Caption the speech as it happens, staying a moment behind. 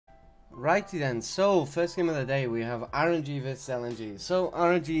Righty then, so first game of the day we have RNG vs LNG. So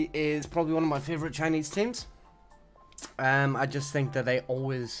RNG is probably one of my favorite Chinese teams. I just think that they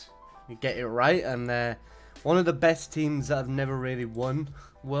always get it right, and they're one of the best teams that have never really won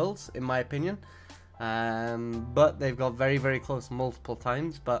Worlds, in my opinion. But they've got very close multiple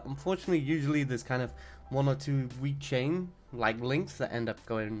times, but unfortunately usually there's kind of one or two weak chain like links that end up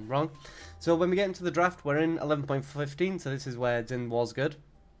going wrong. So when we get into the draft, we're in 11.15, so this is where Zin was good.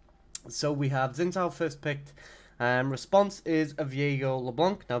 So we have Zinzao first picked. Response is a Viego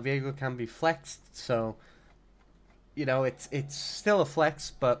LeBlanc. Now Viego can be flexed, so you know it's still a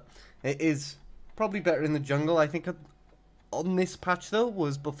flex, but it is probably better in the jungle. I think on this patch though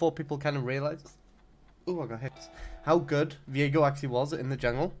was before people kind of realized, oh I got hit, how good Viego actually was in the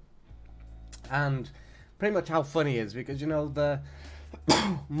jungle, and pretty much how fun he is, because you know the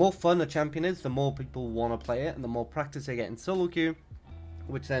more fun a champion is, the more people want to play it, and the more practice they get in solo queue,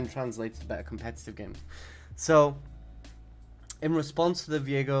 which then translates to better competitive games. So, in response to the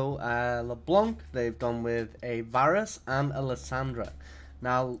Viego LeBlanc, they've gone with a Varus and a Lissandra.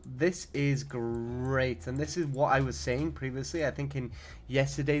 Now, this is great, and this is what I was saying previously, I think in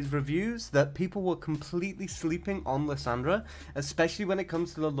yesterday's reviews, that people were completely sleeping on Lissandra, especially when it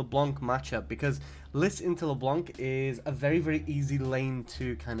comes to the LeBlanc matchup, because Liss into LeBlanc is a very easy lane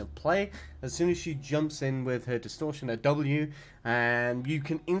to kind of play. As soon as she jumps in with her distortion, her W, and you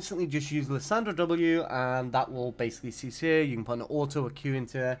can instantly just use Lissandra W, and that will basically CC her. You can put an auto or Q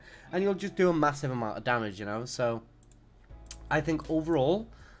into her, and you'll just do a massive amount of damage, you know, so I think overall,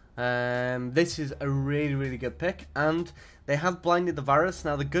 this is a really good pick, and they have blinded the Varus.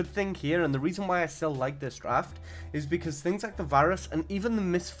 Now the good thing here, and the reason why I still like this draft, is because things like the Varus and even the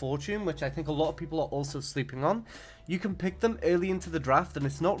Misfortune, which I think a lot of people are also sleeping on, you can pick them early into the draft, and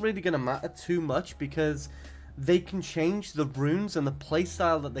it's not really going to matter too much because they can change the runes and the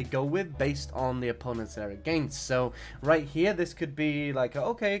playstyle that they go with based on the opponents they're against. So right here, this could be like,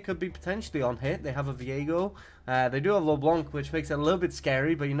 okay, it could be potentially on hit. They have a Viego. They do have LeBlanc, which makes it a little bit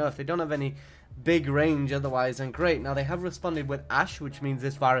scary, but you know, if they don't have any big range otherwise, then great. Now they have responded with Ashe, which means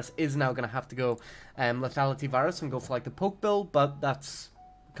this Varus is now going to have to go Lethality Varus and go for like the poke build, but that's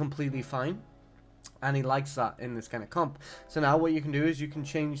completely fine. And he likes that in this kind of comp. So now what you can do is you can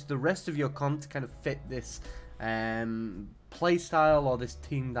change the rest of your comp to kind of fit this play style or this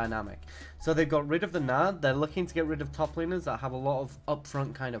team dynamic. So they've got rid of the Nad. They're looking to get rid of top laners that have a lot of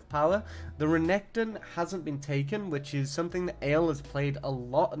upfront kind of power. The Renekton hasn't been taken, which is something that AL has played a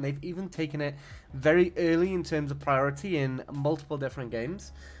lot, and they've even taken it very early in terms of priority in multiple different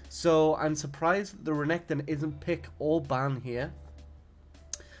games. So I'm surprised that the Renekton isn't pick or ban here.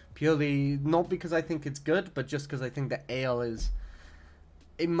 Purely not because I think it's good, but just because I think that AL is,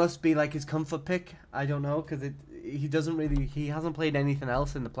 it must be like his comfort pick. I don't know, because he hasn't played anything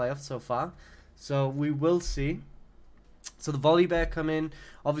else in the playoffs so far. So we will see. So the Volibear come in.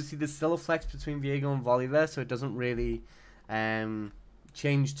 Obviously there's still a flex between Viego and Volibear, so it doesn't really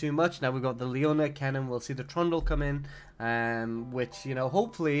change too much. Now we've got the Leona, Kennen. We'll see the Trundle come in, which, you know,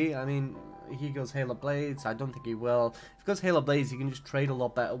 hopefully, I mean, he goes Halo Blades. I don't think he will. If he goes Halo Blades, he can just trade a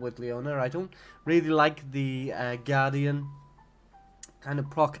lot better with Leona. I don't really like the Guardian kind of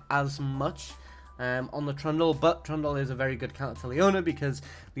proc as much on the Trundle, but Trundle is a very good counter to Leona because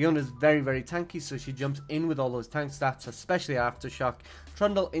Leona is very tanky, so she jumps in with all those tank stats, especially Aftershock.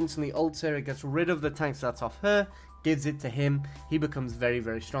 Trundle instantly ults her, it gets rid of the tank stats off her, gives it to him, he becomes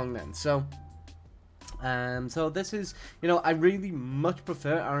very strong then. So so this is, you know, I really much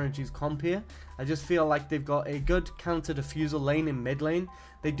prefer RNG's comp here. I just feel like they've got a good counter diffuser lane in mid lane.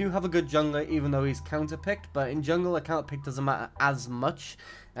 They do have a good jungler, even though he's counter picked, but in jungle a counter pick doesn't matter as much,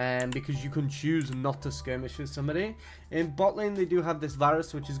 because you can choose not to skirmish with somebody. In bot lane they do have this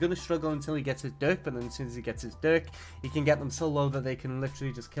Varus, which is going to struggle until he gets his Dirk, but then as soon as he gets his Dirk, he can get them so low that they can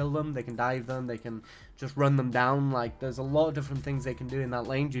literally just kill them, they can dive them, they can just run them down. Like, there's a lot of different things they can do in that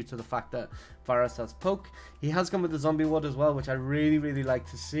lane due to the fact that Varus has poke. He has gone with the zombie ward as well, which I really like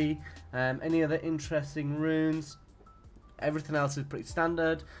to see. Any other interesting runes? Everything else is pretty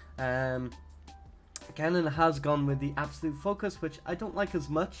standard. Kennen has gone with the absolute focus, which I don't like as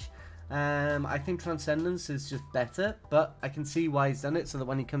much. I think Transcendence is just better, but I can see why he's done it, so that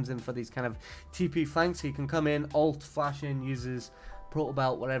when he comes in for these kind of TP flanks, he can come in, ult, flash in, uses Proto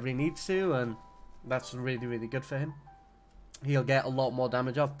Belt, whatever he needs to, and that's really good for him. He'll get a lot more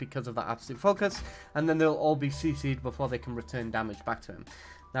damage off because of that absolute focus, and then they'll all be CC'd before they can return damage back to him.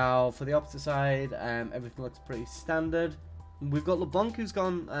 Now, for the opposite side, everything looks pretty standard. We've got LeBlanc, who's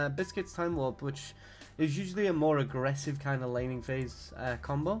gone Biscuit's Time Warp, which is usually a more aggressive kind of laning phase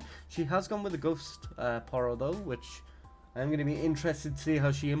combo. She has gone with the Ghost Poro though, which I'm going to be interested to see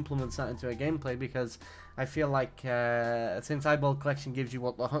how she implements that into her gameplay, because I feel like since Eyeball Collection gives you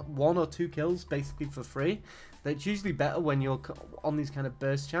what, 1 or 2 kills basically for free, that's usually better when you're on these kind of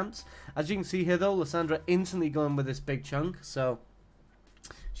burst champs. As you can see here though, Lysandra instantly going with this big chunk, so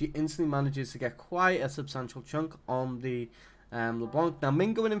she instantly manages to get quite a substantial chunk on the LeBlanc. Now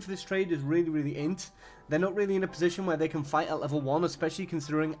Ming going in for this trade is really int. They're not really in a position where they can fight at level 1, especially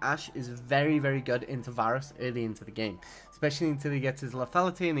considering Ashe is very good into Varus early into the game, especially until he gets his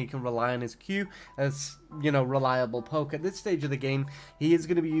lethality and he can rely on his Q as, you know, reliable poke. At this stage of the game, he is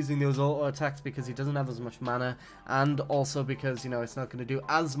going to be using those auto attacks because he doesn't have as much mana, and also because, you know, it's not going to do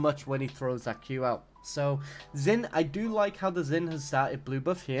as much when he throws that Q out. So Xin, I do like how the Xin has started blue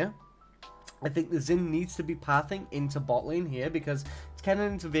buff here. I think the Xin needs to be pathing into bot lane here, because it's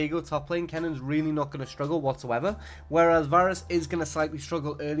Kennen into Viego top lane. Kennen's really not going to struggle whatsoever, whereas Varus is going to slightly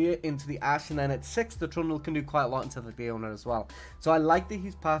struggle earlier into the Ashe, and then at 6 the Trundle can do quite a lot into the Leona as well. So I like that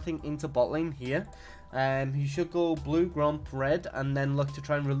he's pathing into bot lane here. He should go blue, Gromp, red, and then look to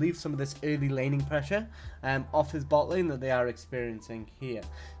try and relieve some of this early laning pressure off his bot lane that they are experiencing here.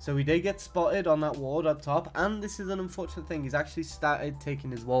 So he did get spotted on that ward up top, and this is an unfortunate thing. He's actually started taking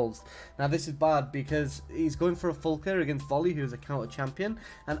his walls. Now this is bad because he's going for a full clear against Volley, who is a counter champion,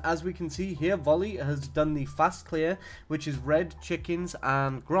 and as we can see here, Volley has done the fast clear, which is red, chickens,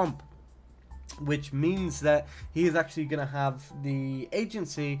 and Gromp, which means that he is actually going to have the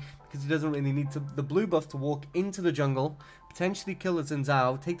agency, because he doesn't really need the blue buff to walk into the jungle, potentially kill the Xin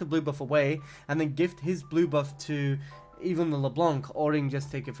Zhao, take the blue buff away, and then gift his blue buff to even the LeBlanc, or he can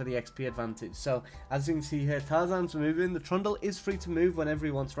just take it for the XP advantage. So as you can see here, Tarzan's moving. The Trundle is free to move whenever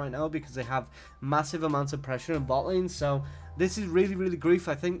he wants right now, because they have massive amounts of pressure in bot lane. So this is really grief.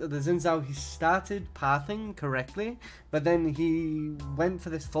 I think that the Xin Zhao, he started pathing correctly, but then he went for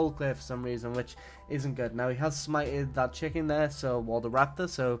this full clear for some reason, which isn't good. Now he has smited that chicken there, so, or the raptor,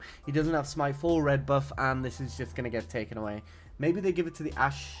 so he doesn't have smite full red buff, and this is just going to get taken away. Maybe they give it to the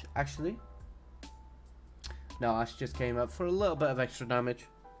Ashe, actually. No, Ashe just came up for a little bit of extra damage.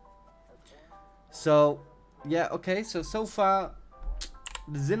 So, yeah, okay, so far,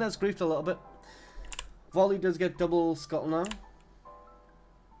 the Xin has griefed a little bit. Volley does get double scuttle now.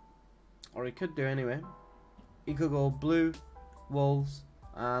 Or he could do anyway. He could go blue, wolves,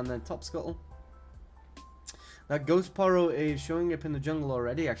 and then top scuttle. That Ghost Poro is showing up in the jungle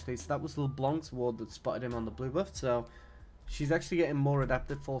already, actually. So that was LeBlanc's ward that spotted him on the blue buff. So she's actually getting more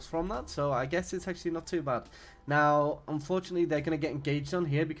adaptive force from that. So I guess it's actually not too bad. Now, unfortunately, they're going to get engaged on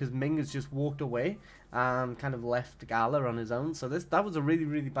here because Ming has just walked away and kind of left Gala on his own. So that was a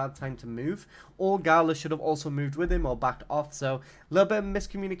really bad time to move. Or Gala should have also moved with him or backed off. So a little bit of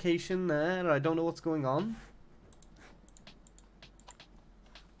miscommunication there. I don't know what's going on.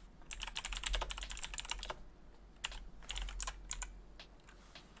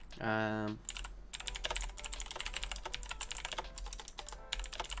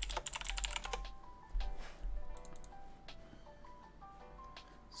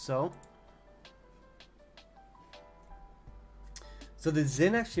 So the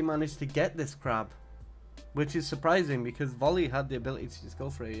Xin actually managed to get this crab, which is surprising because Volley had the ability to just go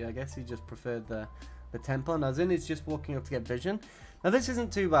for it. I guess he just preferred the tempo. Now Xin is just walking up to get vision. Now this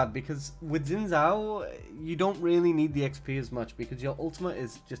isn't too bad because with Xin Zhao, you don't really need the XP as much because your ultimate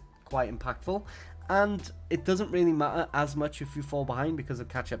is just quite impactful. And it doesn't really matter as much if you fall behind because of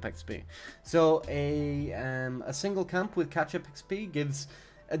catch-up XP. So a single camp with catch-up XP gives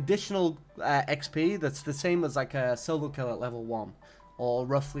additional XP that's the same as like a solo kill at level 1, or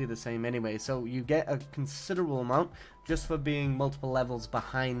roughly the same anyway. So you get a considerable amount just for being multiple levels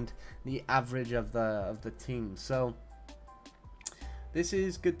behind the average of the team. So this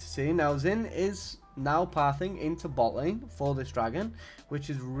is good to see. Now Xin is now pathing into bot lane for this dragon, which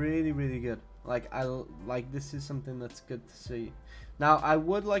is really good. Like this is something that's good to see. Now I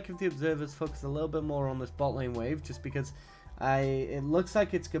would like if the observers focus a little bit more on this bot lane wave, just because it looks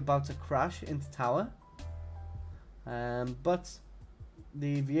like it's about to crash into tower. But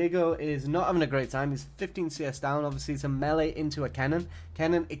the Viego is not having a great time. He's 15 CS down. Obviously it's a melee into a Kennen.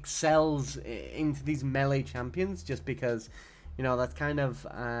 Kennen excels into these melee champions just because, you know, that's kind of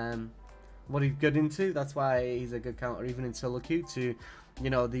what he's good into. That's why he's a good counter even in solo queue to, you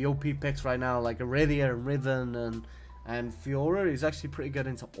know, the OP picks right now like Aurelia and Riven and Fiora. He's actually pretty good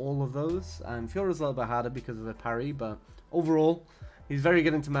into all of those, and Fiora's a little bit harder because of the parry, but overall he's very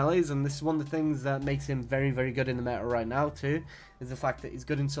good into melees, and this is one of the things that makes him very good in the meta right now too, is the fact that he's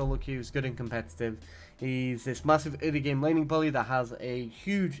good in solo queue, he's good in competitive. He's this massive early game laning bully that has a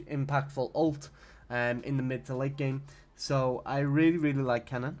huge impactful ult in the mid to late game. So I really like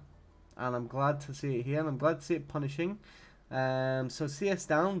Kennen, and I'm glad to see it here, and I'm glad to see it punishing. So CS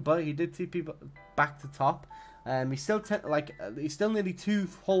down, but he did TP back to top. He's still he's still nearly two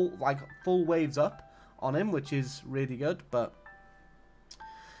full waves up on him, which is really good. But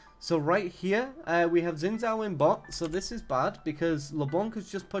so right here, we have Xin Zhao in bot, so this is bad because LeBlanc has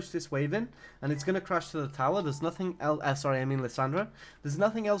just pushed this wave in, and it's going to crash to the tower. There's nothing else, Lissandra. There's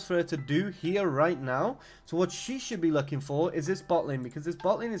nothing else for her to do here right now, so what she should be looking for is this bot lane, because this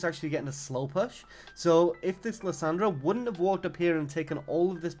bot lane is actually getting a slow push. So if this Lissandra wouldn't have walked up here and taken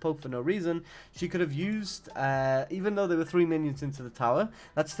all of this poke for no reason, she could have used, even though there were 3 minions into the tower,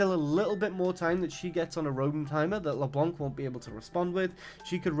 that's still a little bit more time that she gets on a roam timer that LeBlanc won't be able to respond with.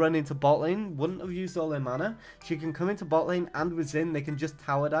 She could run into bot lane, wouldn't have used all their mana. She can come into bot lane, and with Xin, they can just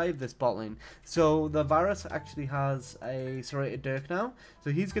tower dive this bot lane. So the Varus actually has a serrated Dirk now, so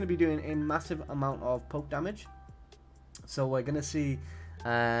he's going to be doing a massive amount of poke damage. So we're going to see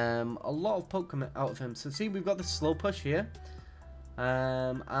a lot of poke coming out of him. So see, we've got the slow push here.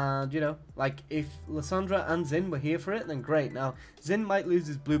 And you know, like if Lissandra and Xin were here for it, then great. Now Xin might lose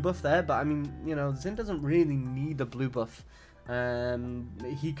his blue buff there, but I mean, you know, Xin doesn't really need a blue buff.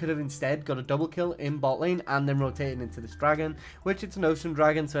 He could have instead got a double kill in bot lane and then rotated into this dragon, which it's an ocean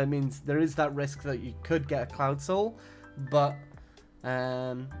dragon, so it means there is that risk that you could get a cloud soul, but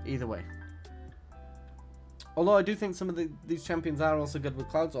either way. Although I do think some of these champions are also good with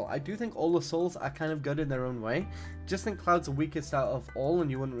Cloud Soul. I do think all the souls are kind of good in their own way. Just think Cloud's the weakest out of all, and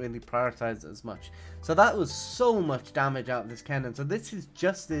you wouldn't really prioritize it as much. So that was so much damage out of this cannon. So this is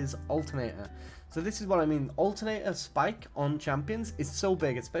just his alternator. So this is what I mean. Alternator spike on champions is so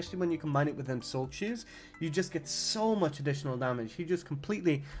big, especially when you combine it with them Soak Shoes. You just get so much additional damage. He just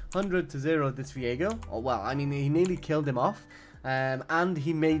completely 100-0 this Viego. Oh, well, I mean, he nearly killed him off. And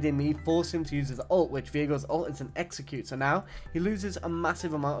he forced him to use his ult, which Viego's ult is an execute. So now he loses a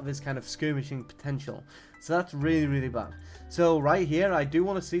massive amount of his kind of skirmishing potential. So that's really, really bad. So right here, I do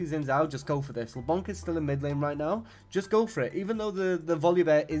want to see Xin Zhao just go for this. LeBlanc is still in mid lane right now. Just go for it. Even though the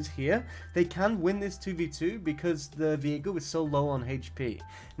Volibear is here, they can win this 2v2 because the Viego is so low on HP.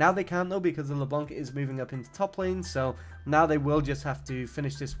 Now they can't though because the LeBlanc is moving up into top lane. So now they will just have to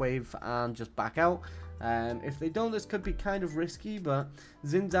finish this wave and just back out. If they don't, this could be kind of risky, but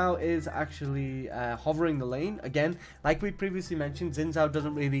Xin Zhao is actually hovering the lane. Again, like we previously mentioned, Xin Zhao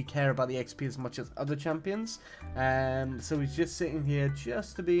doesn't really care about the XP as much as other champions. So he's just sitting here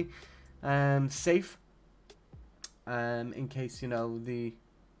just to be safe, in case, you know,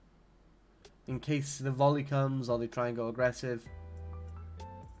 in case the volley comes or they try and go aggressive.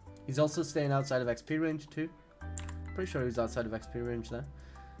 He's also staying outside of XP range too. Pretty sure he's outside of XP range there.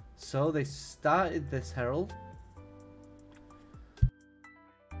 So they started this Herald.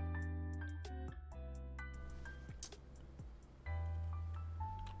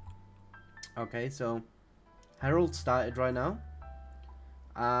 Okay, so Herald started right now.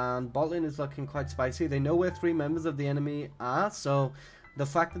 And bot lane is looking quite spicy. They know where 3 members of the enemy are, so the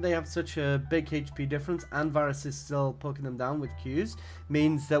fact that they have such a big HP difference and Varus is still poking them down with Qs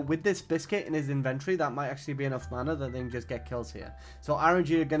means that with this Biscuit in his inventory, that might actually be enough mana that they can just get kills here. So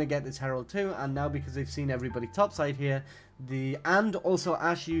RNG are going to get this Herald too, and now because they've seen everybody topside here, and also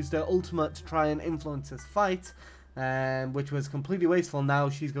Ashe used her ultimate to try and influence this fight, which was completely wasteful. Now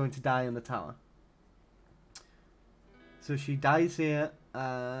she's going to die in the tower. So she dies here.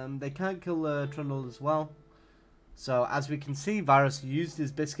 They can't kill Trundle as well. So as we can see, Varus used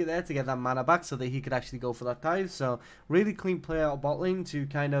his Biscuit there to get that mana back so that he could actually go for that dive. So really clean play out of bot lane to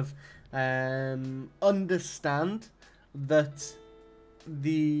kind of understand that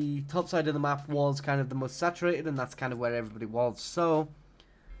the top side of the map was kind of the most saturated, and that's kind of where everybody was. So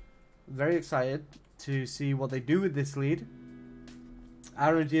very excited to see what they do with this lead.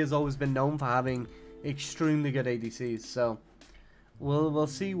 RNG has always been known for having extremely good ADCs, so we'll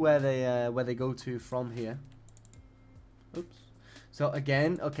see where they go to from here. Oops. So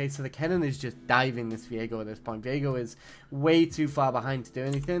again, okay, so the Kennen is just diving this Viego at this point. Viego is way too far behind to do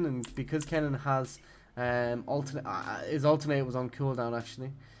anything, and because Kennen has his alternate was on cooldown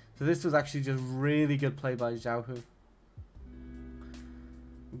actually. So this was actually just really good play by Xiaohu.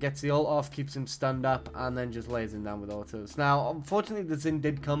 Gets the ult off, keeps him stunned up, and then just lays him down with autos. Now, unfortunately, the Xin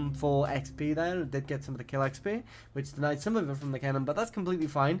did come for XP there, and did get some of the kill XP, which denied some of it from the cannon, but that's completely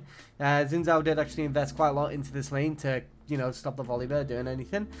fine. Xin Zhao did actually invest quite a lot into this lane to, you know, stop the Volibear doing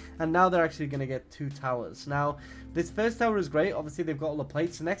anything, and now they're actually going to get 2 towers. Now, this first tower is great. Obviously, they've got all the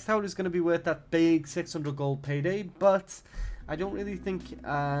plates. The next tower is going to be worth that big 600 gold payday, but I don't really think...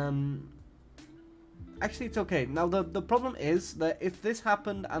 Actually, it's okay. Now, the problem is that if this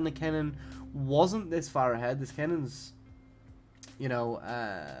happened and the cannon wasn't this far ahead, this cannon's... you know,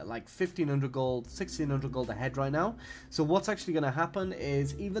 like 1500 gold, 1600 gold ahead right now. So what's actually going to happen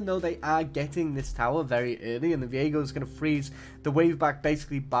is, even though they are getting this tower very early, and the Viego is going to freeze the wave back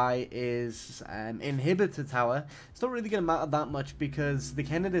basically by his inhibitor tower, it's not really going to matter that much, because the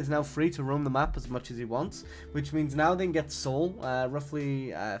Kennedy is now free to roam the map as much as he wants, which means now they can get Soul,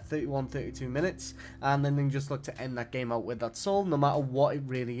 roughly 31-32 minutes, and then they can just look to end that game out with that Soul, no matter what it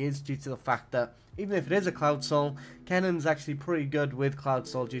really is, due to the fact that even if it is a Cloud Soul, Kennen's actually pretty good with Cloud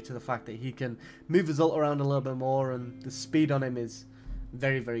Soul due to the fact that he can move his ult around a little bit more, and the speed on him is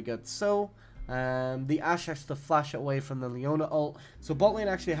very, very good. So the Ashe has to flash away from the Leona ult. So bot lane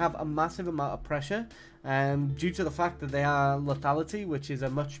actually have a massive amount of pressure due to the fact that they are lethality, which is a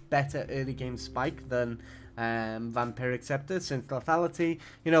much better early game spike than Vampiric Scepter, since lethality,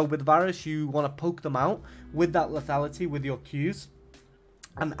 you know, with Varus you want to poke them out with that lethality with your Qs.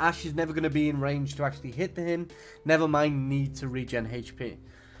 And Ashe is never going to be in range to actually hit him, never mind need to regen HP.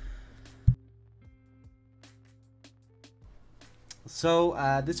 So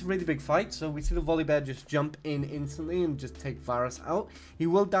this is a really big fight. So we see the Volibear just jump in instantly and just take Varus out. He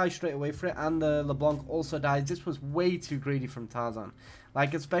will die straight away for it, and the LeBlanc also dies. This was way too greedy from Tarzan.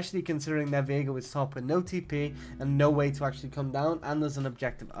 Like, especially considering their Viego is top with no TP and no way to actually come down, and there's an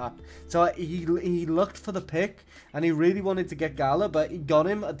objective up. So he looked for the pick, and he really wanted to get Gala, but he got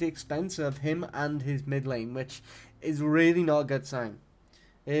him at the expense of him and his mid lane, which is really not a good sign.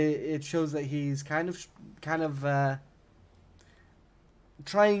 It shows that he's kind of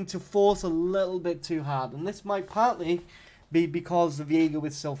trying to force a little bit too hard, and this might partly be because the Viego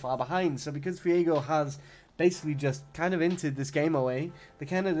is so far behind. So because Viego has basically just kind of entered this game away, the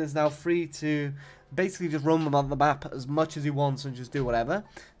Kennedy is now free to basically just roam them on the map as much as he wants and just do whatever.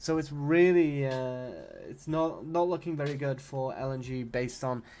 So it's really it's not looking very good for LNG based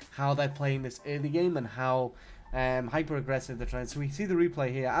on how they're playing this early game and how hyper aggressive they're trying. So we see the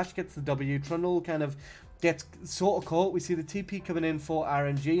replay here. Ashe gets the W. Trundle kind of gets sort of caught. We see the TP coming in for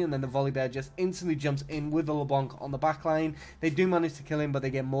RNG, and then the Volibear just instantly jumps in with the LeBlanc on the back line. They do manage to kill him, but they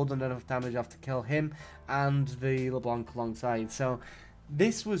get more than enough damage off to kill him and the LeBlanc alongside. So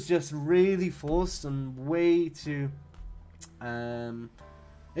this was just really forced and way too...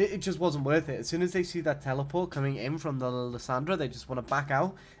 It just wasn't worth it. As soon as they see that teleport coming in from the Lissandra, they just want to back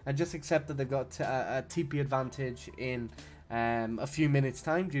out and just accept that they've got a TP advantage in a few minutes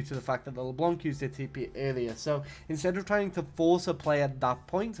time due to the fact that the LeBlanc used their TP earlier. So instead of trying to force a play at that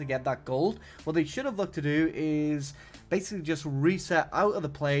point to get that gold, what they should have looked to do is basically just reset out of the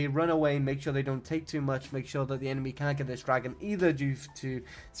play, run away, make sure they don't take too much, make sure that the enemy can't get this dragon either due to,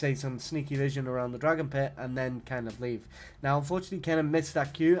 say, some sneaky vision around the dragon pit, and then kind of leave. Now, unfortunately, Kennen missed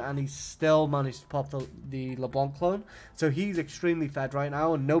that Q, and he still managed to pop the LeBlanc clone, so he's extremely fed right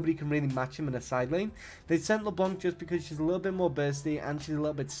now, and nobody can really match him in a side lane. They sent LeBlanc just because she's a little bit more bursty, and she's a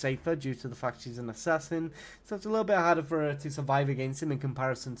little bit safer due to the fact she's an assassin, so it's a little bit harder for her to survive against him in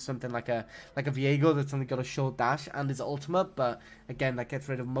comparison to something like a Viego that's only got a short dash and is ultimate, but again, that gets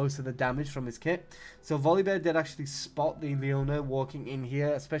rid of most of the damage from his kit. So Volibear did actually spot the Leona walking in here,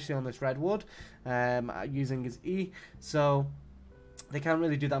 especially on this redwood, using his E, so they can't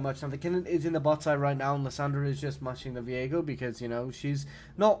really do that much. Now the Kinnan is in the bot side right now, and Lissandra is just matching the Viego because, you know, she's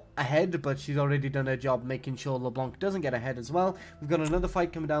not ahead, but she's already done her job making sure LeBlanc doesn't get ahead as well. We've got another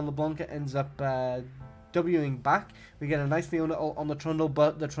fight coming down. LeBlanc ends up Wing back. We get a nice Leona ult on the Trundle,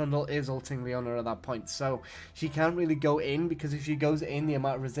 but the Trundle is ulting Leona at that point, so she can't really go in, because if she goes in, the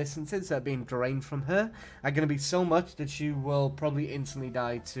amount of resistances that are being drained from her are going to be so much that she will probably instantly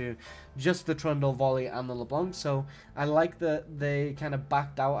die to just the Trundle volley and the LeBlanc. So I like that they kind of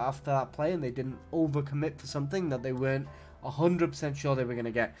backed out after that play and they didn't overcommit for something that they weren't 100% sure they were going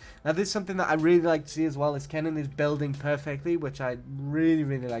to get. Now this is something that I really like to see as well, is Kennen is building perfectly, which I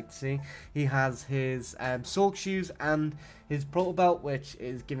really like to see. He has his Sork shoes and his Proto Belt, which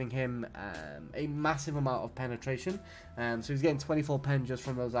is giving him a massive amount of penetration, so he's getting 24 pen just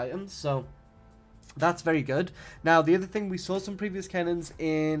from those items, so that's very good. Now the other thing, we saw some previous Kennens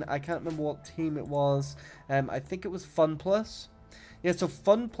in, I can't remember what team it was, I think it was Fun Plus. Yeah, so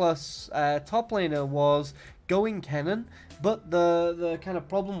Fun Plus top laner was going Kennen, but the kind of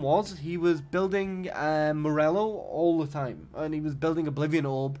problem was he was building Morello all the time, and he was building Oblivion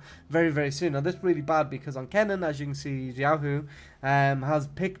Orb very soon. Now this is really bad, because on Kennen, as you can see, Xiaohu has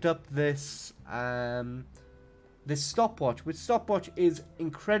picked up this this stopwatch, which stopwatch is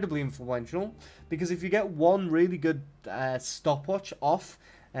incredibly influential, because if you get one really good stopwatch off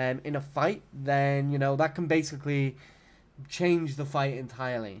in a fight, then, you know, that can basically change the fight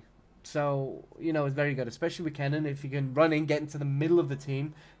entirely. So, you know, it's very good, especially with Kennen. If he can run in, get into the middle of the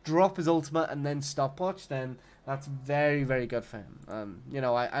team, drop his ultimate, and then stopwatch, then that's very, very good for him. You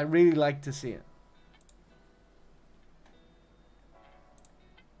know, I really like to see it.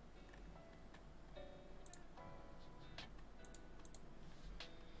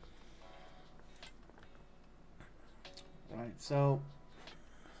 Right, so...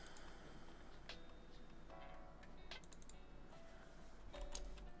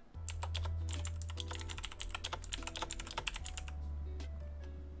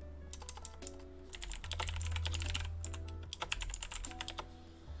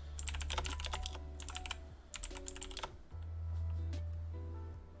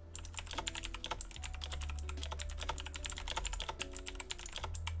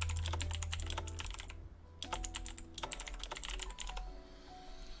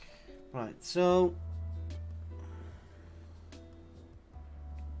 Right, so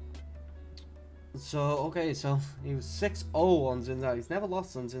okay, so he was 6-0 on Zinzao. He's never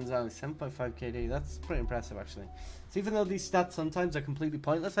lost on Zinzao. He's 7.5 KD. That's pretty impressive, actually. So even though these stats sometimes are completely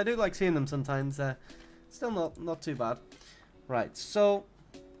pointless, I do like seeing them sometimes. Still not too bad. Right, so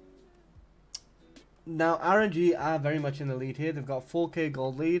now RNG are very much in the lead here. They've got 4k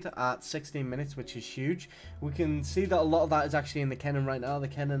gold lead at 16 minutes, which is huge. We can see that a lot of that is actually in the Kennen right now. The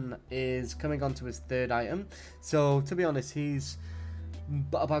Kennen is coming on to his 3rd item. So to be honest, he's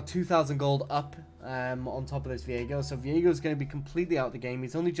about 2,000 gold up on top of this Viego. So Viego's going to be completely out of the game.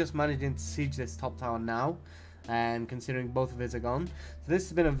 He's only just managing to siege this top tower now, considering both of his are gone. So this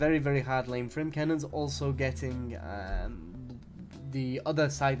has been a very, very hard lane for him. Kennen's also getting the other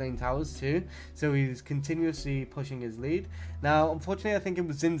side lane towers too, so he's continuously pushing his lead. Now, unfortunately, I think it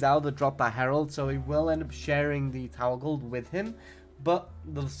was Zinzao that dropped that Herald, so he will end up sharing the tower gold with him, but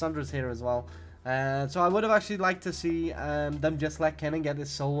the Lissandra's here as well. So I would have actually liked to see them just let Kennen get his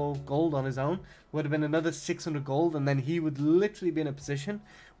solo gold on his own. Would have been another 600 gold, and then he would literally be in a position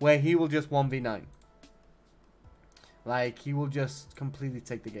where he will just 1v9. Like, he will just completely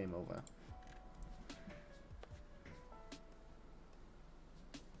take the game over.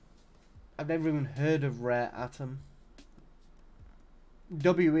 I've never even heard of Rare Atom.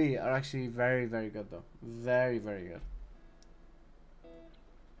 WE are actually very, very good though. Very, very good.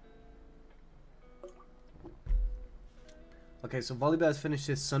 Okay, so Volibear has finished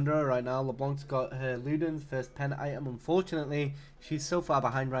his Sundra right now. LeBlanc's got her Luden's first pen item. Unfortunately, she's so far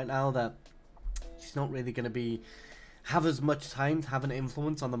behind right now that she's not really going to have as much time to have an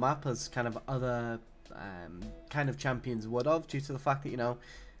influence on the map as kind of other kind of champions would have, due to the fact that, you know,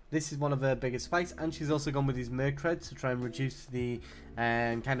 this is one of her biggest spikes, and she's also gone with these Merc Treads to try and reduce the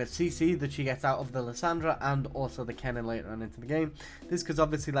kind of CC that she gets out of the Lissandra and also the Kennen later on into the game. This because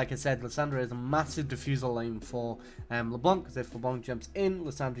obviously, like I said, Lissandra is a massive diffusal lane for LeBlanc, because if LeBlanc jumps in,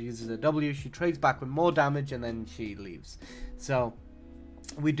 Lissandra uses a W, she trades back with more damage, and then she leaves. So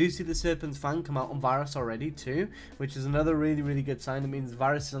we do see the Serpent's Fang come out on Varus already too, which is another really, really good sign. It means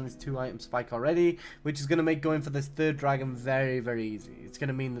Varus is on his 2-item spike already, which is going to make going for this 3rd dragon very, very easy. It's going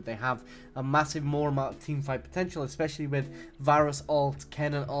to mean that they have a massive more amount of teamfight potential, especially with Varus ult,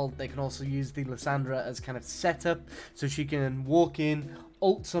 Kennen ult. They can also use the Lissandra as kind of setup, so she can walk in,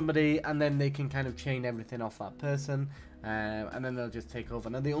 ult somebody, and then they can kind of chain everything off that person. And then they'll just take over.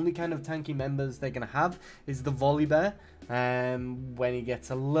 Now, the only kind of tanky members they're going to have is the Volibear, when he gets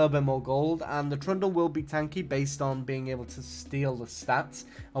a little bit more gold, and the Trundle will be tanky based on being able to steal the stats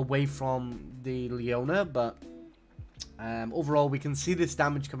away from the Leona, but overall we can see this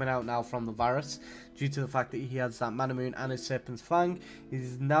damage coming out now from the Varus, due to the fact that he has that Mana Moon and his Serpent's Fang.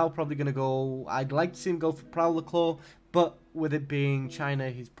 He's now probably going to go, I'd like to see him go for Prowler Claw, but with it being China,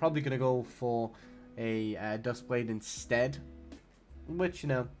 he's probably going to go for a Duskblade instead, which, you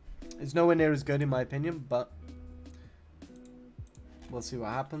know, is nowhere near as good in my opinion, but we'll see what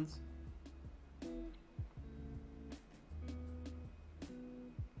happens.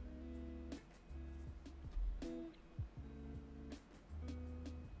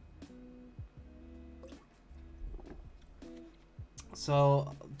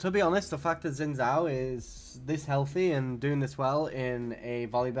 So, to be honest, the fact that Zinzao is this healthy and doing this well in a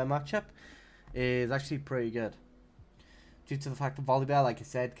Volibear matchup is actually pretty good, due to the fact that Volibear, like I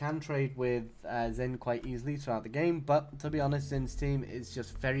said, can trade with Zin quite easily throughout the game, but to be honest, Zin's team is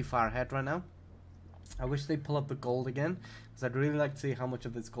just very far ahead right now. I wish they'd pull up the gold again, because I'd really like to see how much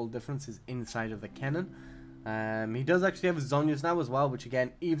of this gold difference is inside of the Kennen. He does actually have Zhonya's now as well, which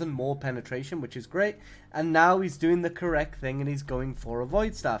again, even more penetration, which is great. And now he's doing the correct thing and he's going for a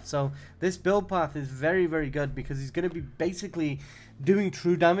Void Staff. So this build path is very, very good, because he's going to be basically doing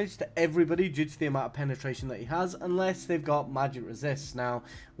true damage to everybody due to the amount of penetration that he has, unless they've got magic resist. Now,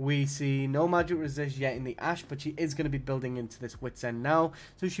 we see no magic resist yet in the Ashe, but she is going to be building into this Wit's End now,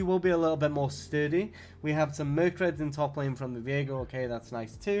 so she will be a little bit more sturdy. We have some Mercreds in top lane from the Viego, okay, that's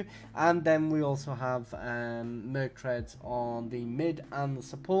nice too, and then we also have Mercreds on the mid and the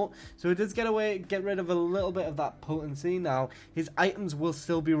support, so it does get rid of a little bit of that potency. Now, his items will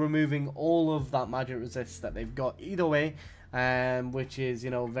still be removing all of that magic resist that they've got either way, which is, you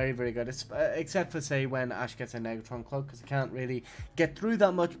know, very, very good, except for, say, when Ashe gets a Negatron Cloak, because he can't really get through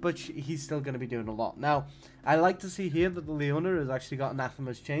that much, but he's still going to be doing a lot. Now, I like to see here that the Leona has actually got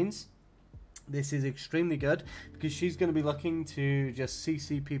Anathema's Chains. This is extremely good, because she's going to be looking to just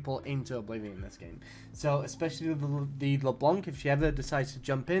CC people into Oblivion in this game. So, especially the LeBlanc, if she ever decides to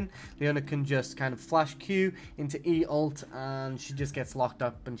jump in, Leona can just kind of flash Q into E ult, and she just gets locked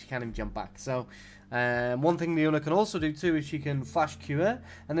up, and she can't even jump back. So, one thing Leona can also do too is she can flash Q her,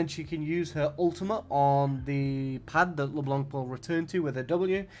 and then she can use her ultimate on the pad that LeBlanc will return to with her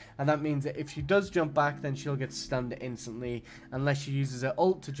W, and that means that if she does jump back, then she'll get stunned instantly, unless she uses her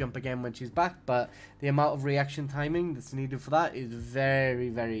ult to jump again when she's back. But the amount of reaction timing that's needed for that is very,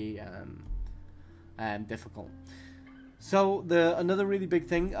 very difficult. So another really big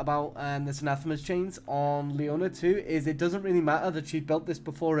thing about this Anathema's Chains on Leona too is it doesn't really matter that she built this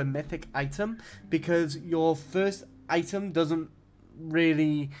before a mythic item, because your first item doesn't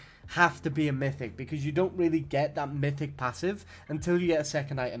really have to be a mythic, because you don't really get that mythic passive until you get a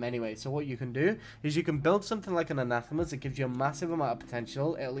second item anyway. So what you can do is you can build something like an Anathema's that gives you a massive amount of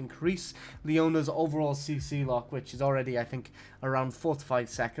potential. It'll increase Leona's overall CC lock, which is already, I think, around 4 to 5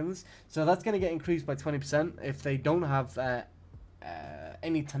 seconds. So that's going to get increased by 20% if they don't have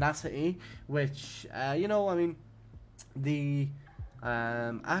any tenacity, which, you know, I mean, the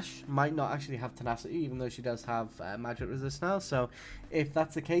Ashe might not actually have tenacity, even though she does have magic resist now. So if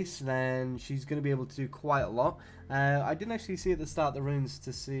that's the case, then she's going to be able to do quite a lot. I didn't actually see at the start the runes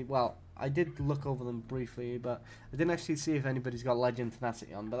to see, well, I did look over them briefly, but I didn't actually see if anybody's got legend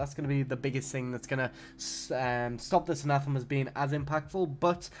tenacity on. But that's going to be the biggest thing that's going to stop this Anathema's being as impactful.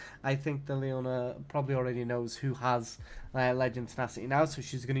 But I think the Leona probably already knows who has legend tenacity now, so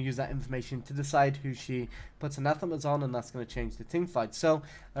she's going to use that information to decide who she puts Anathemas on, and that's going to change the team fight. So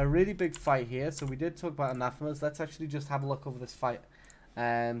a really big fight here. So we did talk about Anathemas. Let's actually just have a look over this fight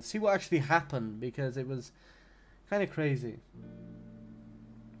and see what actually happened, because it was kind of crazy.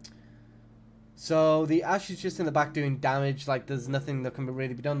 So the Ashe is just in the back doing damage, like there's nothing that can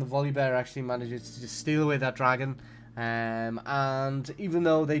really be done. The Volibear actually manages to just steal away that dragon, and even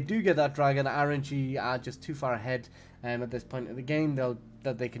though they do get that dragon, RNG are just too far ahead at this point of the game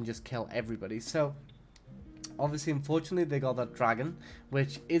that they can just kill everybody. So obviously, unfortunately, they got that dragon,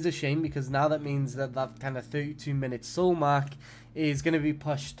 which is a shame, because now that means that that kind of 32-minute soul mark is going to be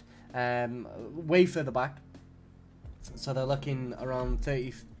pushed way further back. So they're looking around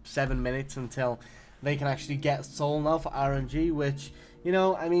 37 minutes until they can actually get soul now for RNG, which, you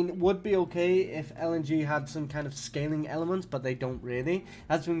know, I mean, would be okay if LNG had some kind of scaling elements, but they don't really.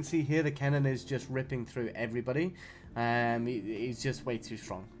 As we can see here, the Kennen is just ripping through everybody. He's just way too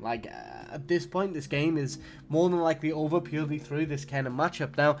strong. Like, at this point, this game is more than likely over purely through this kind of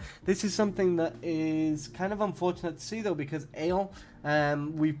matchup. Now, this is something that is kind of unfortunate to see, though, because Ale,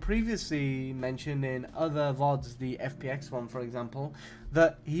 we previously mentioned in other VODs, the FPX one, for example,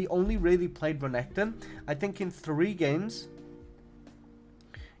 that he only really played Renekton, I think, in 3 games.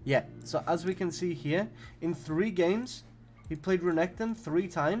 Yeah, so as we can see here, in 3 games, he played Renekton 3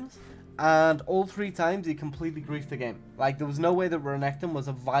 times, and all 3 times he completely griefed the game. Like, there was no way that Renekton was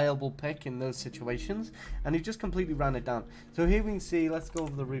a viable pick in those situations, and he just completely ran it down. So here we can see, let's go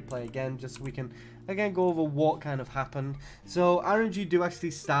over the replay again, just so we can, again, go over what kind of happened. So RNG do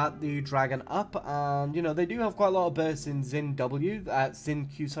actually start the dragon up, and, you know, they do have quite a lot of bursts in Xin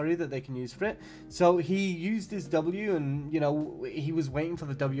Q, sorry, that they can use for it. So he used his W, and, you know, he was waiting for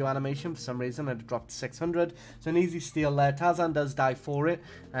the W animation for some reason, and it dropped to 600. So an easy steal there. Tarzan does die for it,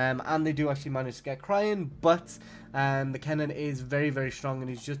 and they do actually manage to get crying, but the Kennen is very, very strong, and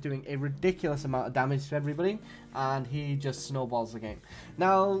he's just doing a ridiculous amount of damage to everybody, and he just snowballs the game.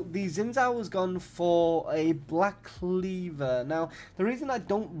 Now, the Xin Zhao has gone for a Black Cleaver. Now, the reason I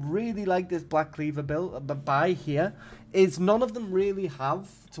don't really like this Black Cleaver build buy here is none of them really have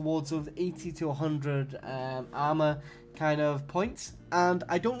towards of 80 to 100 armor kind of points, and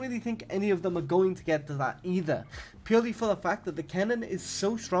I don't really think any of them are going to get to that either, purely for the fact that the Kennen is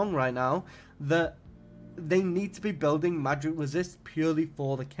so strong right now that they need to be building magic resist purely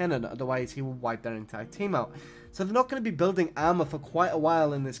for the Kennen, otherwise he will wipe their entire team out. So they're not going to be building armor for quite a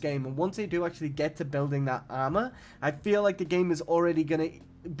while in this game, and once they do actually get to building that armor, I feel like the game is already going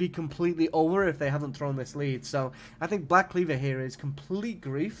to be completely over if they haven't thrown this lead. So I think Black Cleaver here is complete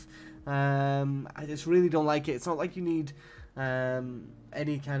grief. I just really don't like it. It's not like you need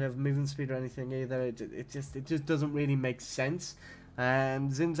any kind of movement speed or anything either. It just doesn't really make sense.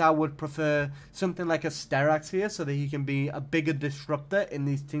 Xin Zhao would prefer something like a Sterax here so that he can be a bigger disruptor in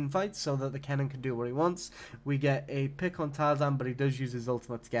these team fights so that the Kennen can do what he wants. We get a pick on Tarzan, but he does use his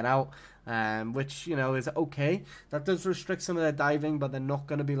ultimate to get out, which, you know, is okay. That does restrict some of their diving, but they're not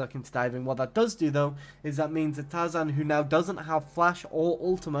going to be looking to diving. What that does do, though, is that means that Tarzan, who now doesn't have flash or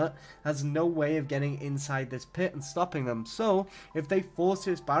ultimate, has no way of getting inside this pit and stopping them. So, if they force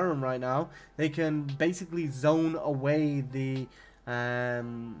this Baron right now, they can basically zone away the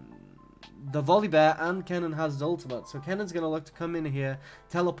Volibear, and Kennen has his ultimate. So Kennen's going to look to come in here,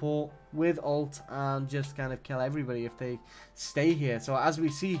 teleport with ult, and just kind of kill everybody if they stay here. So as we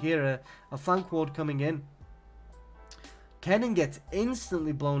see here, a flank ward coming in. Kennen gets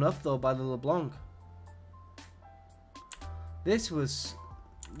instantly blown up though by the LeBlanc. This was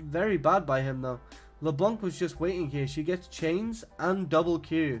very bad by him though. LeBlanc was just waiting here. She gets chains and double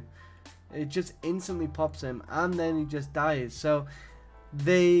Q. It just instantly pops him, and then he just dies. So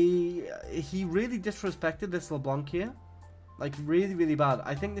he really disrespected this LeBlanc here, like really, really bad.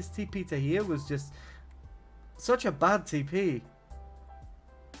 I think this TP to here was just such a bad TP.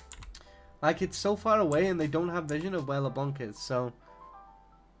 Like, it's so far away, and they don't have vision of where LeBlanc is. So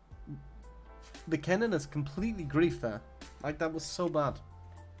the Kennen is completely grief there. Like, that was so bad,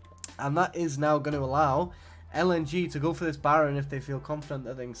 and that is now going to allow LNG to go for this Baron if they feel confident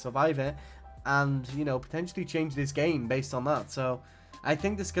that they can survive it, and, you know, potentially change this game based on that. So I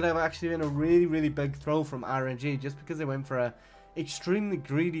think this could have actually been a really, really big throw from RNG, just because they went for a extremely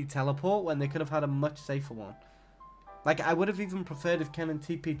greedy teleport when they could have had a much safer one. Like, I would have even preferred if Kennen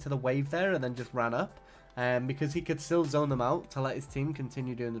TP to the wave there and then just ran up, because he could still zone them out to let his team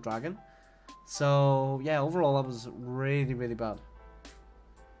continue doing the dragon. So yeah, overall that was really, really bad.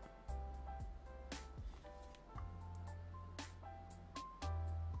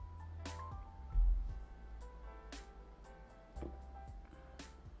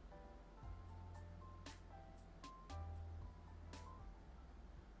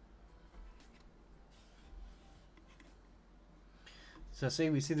 So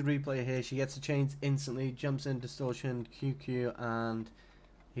see, we see the replay here. She gets a chains instantly, jumps in, distortion, QQ, and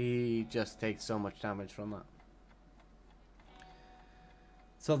he just takes so much damage from that.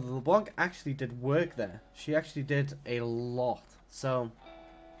 So the LeBlanc actually did work there. She actually did a lot. So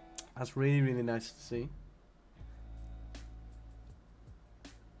that's really, really nice to see.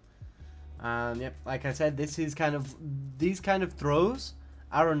 And yep, like I said, these kind of throws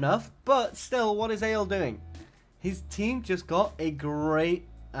are enough, but still, what is AL doing? His team just got a great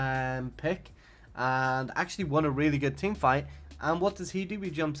pick and actually won a really good team fight. And what does he do?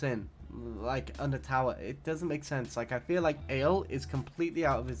 He jumps in like under tower. It doesn't make sense. Like, I feel like Ale is completely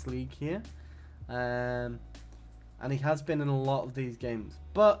out of his league here, and he has been in a lot of these games.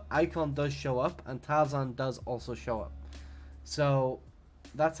 But Icon does show up, and Tarzan does also show up. So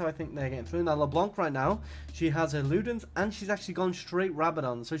that's how I think they're getting through. Now LeBlanc right now, she has her Ludens, and she's actually gone straight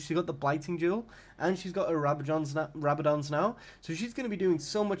Rabadon. So she's got the Blighting Jewel, and she's got her Rabadons now. So she's going to be doing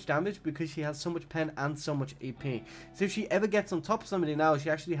so much damage because she has so much pen and so much AP. So if she ever gets on top of somebody now, she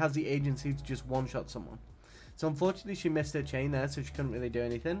actually has the agency to just one-shot someone. So unfortunately she missed her chain there, so she couldn't really do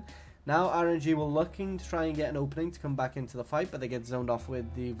anything. Now RNG were looking to try and get an opening to come back into the fight, but they get zoned off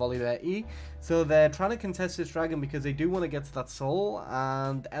with the Volibear E. So they're trying to contest this dragon because they do want to get to that soul,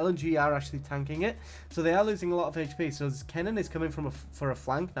 and LNG are actually tanking it. So they are losing a lot of HP. So Kennen is coming from for a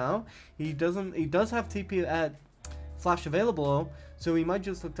flank now. He does have TP flash available, so he might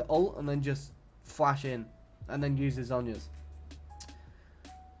just look to ult and then just flash in and then use his Zonyas,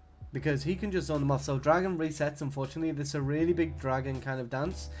 because he can just zone them off. So dragon resets, unfortunately. This is a really big dragon kind of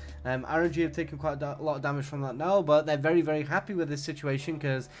dance. RNG have taken quite a lot of damage from that now, but they're very, very happy with this situation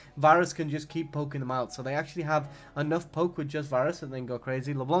because Varus can just keep poking them out. So they actually have enough poke with just Varus and then go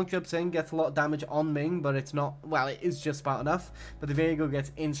crazy. LeBlanc jumps in, gets a lot of damage on Ming, but it's not, well, it is just about enough. But the Viego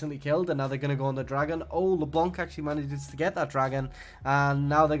gets instantly killed, and now they're going to go on the dragon. Oh, LeBlanc actually manages to get that dragon, and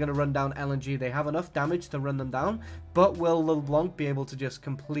now they're going to run down LNG. They have enough damage to run them down, but will LeBlanc be able to just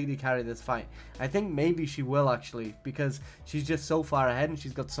completely carry this fight? I think maybe she will actually, because she's just so far ahead and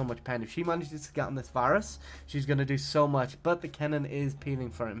she's got so much pen. If she manages to get on this Varus, she's going to do so much, but the Kennen is peeling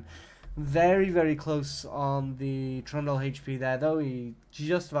for him. Very, very close on the Trundle HP there, though. He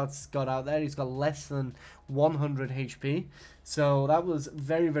just about got out there. He's got less than 100 HP. So that was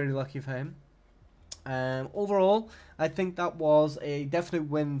very, very lucky for him. Overall, I think that was a definite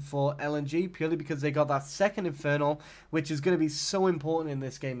win for LNG, purely because they got that second Infernal, which is going to be so important in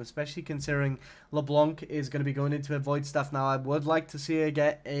this game, especially considering LeBlanc is going to be going into a Void Staff now. I would like to see her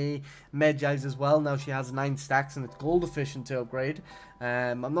get a Medjay's as well. Now she has 9 stacks and it's gold efficient to upgrade.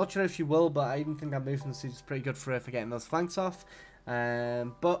 I'm not sure if she will, but I even think that movement speed is pretty good for her for getting those flanks off.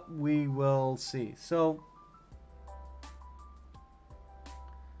 But we will see. So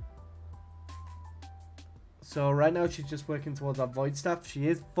right now she's just working towards that Void Staff. She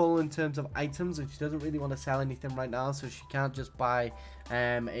is full in terms of items and she doesn't really want to sell anything right now, so she can't just buy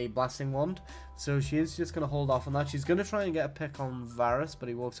a Blasting Wand. So she is just going to hold off on that. She's going to try and get a pick on Varus, but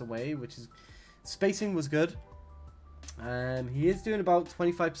he walks away, which is... Spacing was good. He is doing about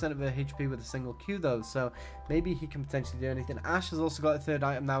 25% of her HP with a single Q though, so maybe he can potentially do anything. Ash has also got a third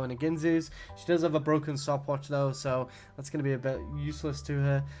item now in a Ginzu's. She does have a broken stopwatch though, so that's going to be a bit useless to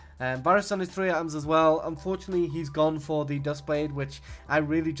her. Varus on his 3 items as well. Unfortunately, he's gone for the Duskblade, which I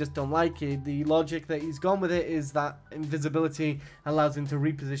really just don't like. The logic that he's gone with it is that invisibility allows him to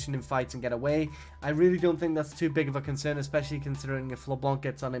reposition in fights and get away. I really don't think that's too big of a concern, especially considering if LeBlanc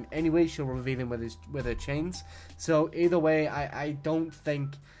gets on him anyway, she'll reveal him with her chains. So either way, I don't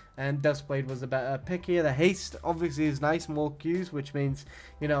think Duskblade was a better pick here. The haste obviously is nice, more Qs, which means,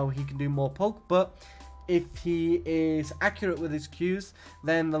 you know, he can do more poke, but if he is accurate with his Qs,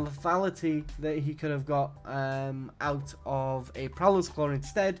 then the lethality that he could have got out of a Prowler's Claw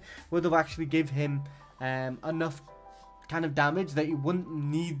instead would have actually give him enough kind of damage that you wouldn't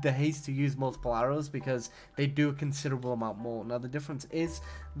need the haste to use multiple arrows, because they do a considerable amount more. Now the difference is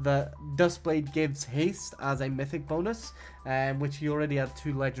that Duskblade gives haste as a mythic bonus, which he already had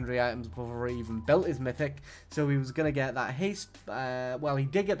 2 legendary items before he even built his mythic, so he was going to get that haste. Well, he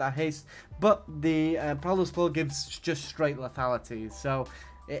did get that haste, but the Prowler's Claw gives just straight lethality, so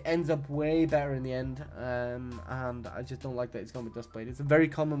it ends up way better in the end, and I just don't like that it's gone with Duskblade. It's a very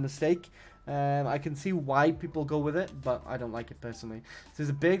common mistake. I can see why people go with it, but I don't like it personally. So there's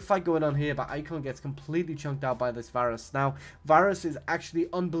a big fight going on here, but Icon gets completely chunked out by this Varus. Now, Varus is actually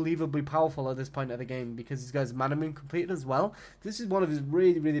unbelievably powerful at this point of the game, because he's got his Mana Moon completed as well. This is one of his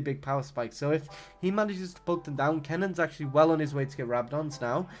really, really big power spikes. So if he manages to poke them down, Kennan's actually well on his way to get Rabadons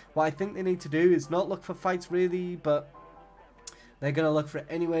now. What I think they need to do is not look for fights really, but they're going to look for it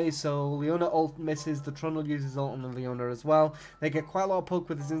anyway. So Leona ult misses, the Trundle uses ult on the Leona as well. They get quite a lot of poke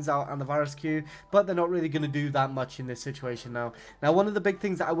with the Zins out and the Varus Q, but they're not really going to do that much in this situation now. Now, one of the big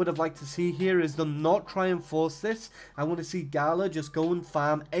things that I would have liked to see here is them not try and force this. I want to see Gala just go and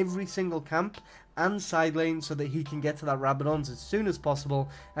farm every single camp and side lane so that he can get to that Rabadons as soon as possible,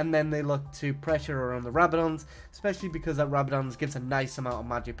 and then they look to pressure around the Rabadons, especially because that Rabadons gives a nice amount of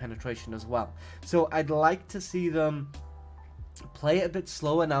magic penetration as well. So I'd like to see them play it a bit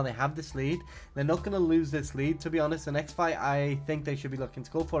slower now they have this lead. They're not going to lose this lead, to be honest. The next fight I think they should be looking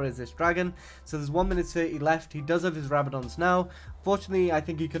to go for is this dragon. So there's 1 minute 30 left. He does have his Rabadons now. Fortunately, I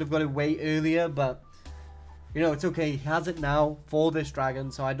think he could have got it way earlier, but you know, it's okay. He has it now for this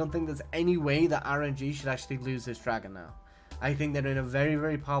dragon, so I don't think there's any way that RNG should actually lose this dragon now. I think they're in a very,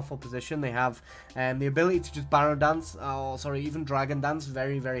 very powerful position. They have the ability to just Baron Dance, or sorry, even Dragon Dance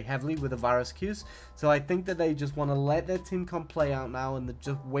very, very heavily with the Varus Qs. So I think that they just want to let their team comp play out now and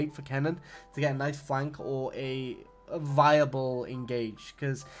just wait for Kennen to get a nice flank or a viable engage.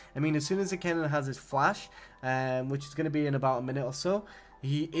 Because, I mean, as soon as the Kennen has his flash, which is going to be in about a minute or so,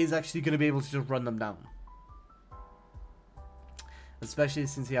 he is actually going to be able to just run them down. Especially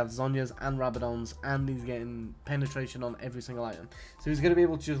since he has Zhonya's and Rabadons, and he's getting penetration on every single item. So he's going to be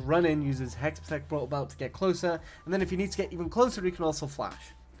able to just run in, use his Hex Protect Brought About to get closer, and then if he needs to get even closer, he can also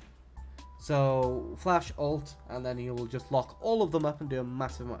flash. So flash, ult, and then he will just lock all of them up and do a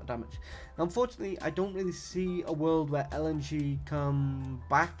massive amount of damage. Unfortunately, I don't really see a world where LNG come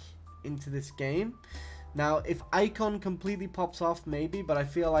back into this game. Now, if Icon completely pops off, maybe, but I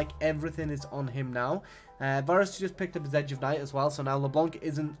feel like everything is on him now. Varus just picked up his Edge of Night as well, so now LeBlanc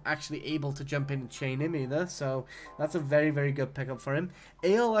isn't actually able to jump in and chain him either, so that's a very, very good pickup for him.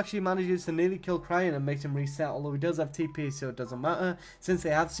 Ale actually manages to nearly kill Cryan and makes him reset, although he does have TP, so it doesn't matter. Since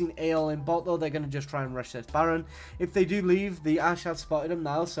they have seen Ale in bot, though, they're going to just try and rush this Baron. If they do leave, the Ashe has spotted him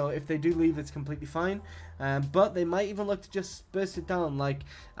now, so if they do leave, it's completely fine. But they might even look to just burst it down. Like,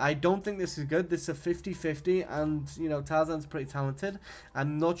 I don't think this is good. This is a 50-50, and, you know, Tarzan's pretty talented.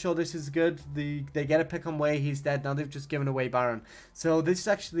 I'm not sure this is good. They get a pick on Way, he's dead. Now they've just given away Baron. So this is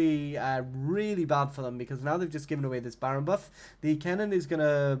actually really bad for them, because now they've just given away this Baron buff. The Kennen is going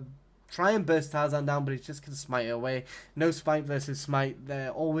to try and burst Tarzan down, but he's just going to smite it away. No smite versus smite.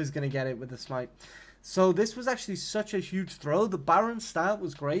 They're always going to get it with the smite. So this was actually such a huge throw. The Baron start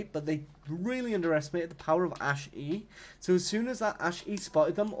was great, but they really underestimated the power of Ashe E. So as soon as that Ashe E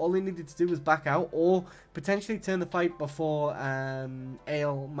spotted them, all they needed to do was back out or potentially turn the fight before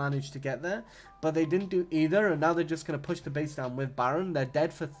Ale managed to get there. But they didn't do either, and now they're just going to push the base down with Baron. They're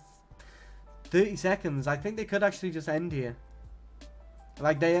dead for 30 seconds. I think they could actually just end here.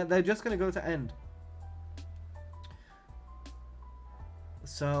 Like, they're just going to go to end.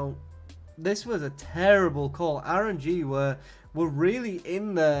 So this was a terrible call. RNG were really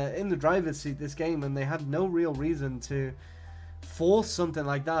in the driver's seat this game, and they had no real reason to force something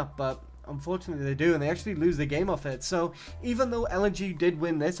like that, but unfortunately they do, and they actually lose the game off it. So even though LNG did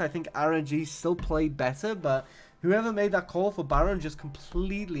win this, I think RNG still played better, but whoever made that call for Baron just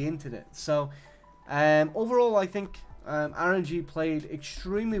completely entered it. So overall, I think RNG played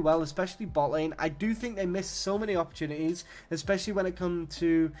extremely well, especially bot lane. I do think they missed so many opportunities, especially when it comes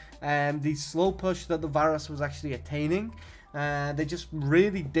to the slow push that the Varus was actually attaining. They just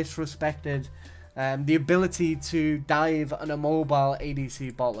really disrespected the ability to dive on a mobile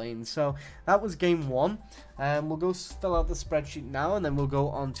ADC bot lane. So that was game 1. We'll go fill out the spreadsheet now, and then we'll go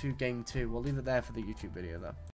on to game 2. We'll leave it there for the YouTube video though.